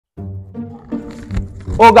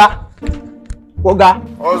Oga.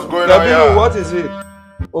 What's going on here? What is it?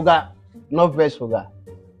 Oga, not vex, Oga.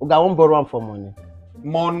 Oga, I won't borrow am for money.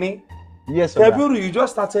 Money? Yes, Oga. Kebiru, you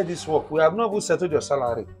just started this work. We have not even settled your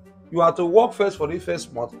salary. You have to work first for the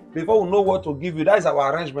first month before we know what to give you. That is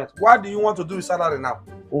our arrangement. What do you want to do with salary now?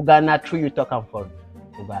 Oga, not true you talk am for.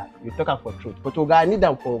 Oga, you talk am for truth. But Oga, I need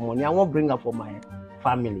am for money. I won't bring am for my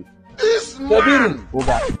family. Kebiru,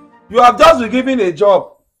 Oga. you have just been given a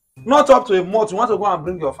job. Not up to a month. You want to go and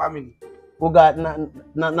bring your family. Oga,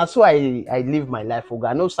 na so I live my life,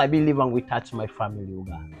 Oga. No sabi live am without my family,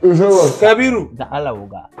 Oga. Kebiru. The Allah,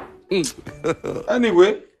 Oga.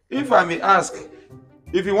 Anyway, if I may ask,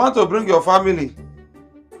 if you want to bring your family,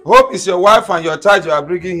 hope it's your wife and your child you are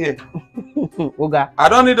bringing here. Oga. I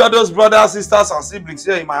don't need all those brothers, sisters, and siblings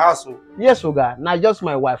here in my house. Yes, Oga. Now just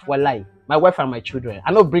my wife. Wallahi. My wife and my children.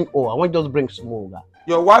 I don't bring all. I want just bring small, Oga.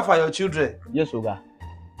 Your wife and your children? Yes, Oga.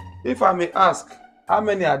 If I may ask, how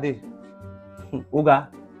many are they? Oga,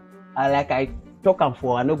 I talk am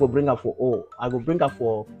for. I no go bring her for all. I go bring her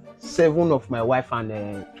for 7 of my wife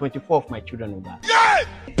and 24 of my children, Oga. Yeah!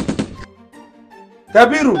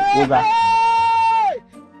 Kebiru, Oga.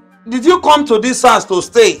 Did you come to this house to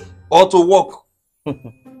stay or to work?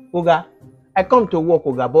 Oga, I come to work,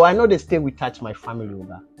 Oga, but I know they stay without my family,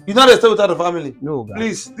 Oga. You know they stay without the family? No, Oga.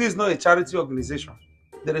 Please, this is not a charity organization.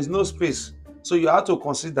 There is no space. So you have to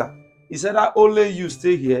consider. He said that only you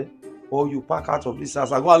stay here or you pack out of this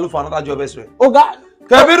house and go and look for another job elsewhere. Oga!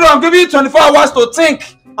 Kebiru, I'm giving you 24 hours to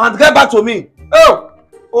think and get back to me. Oh,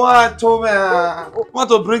 I told me I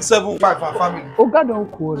want to bring 7 wife and family. Oga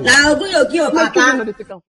don't call. Now, go your papa.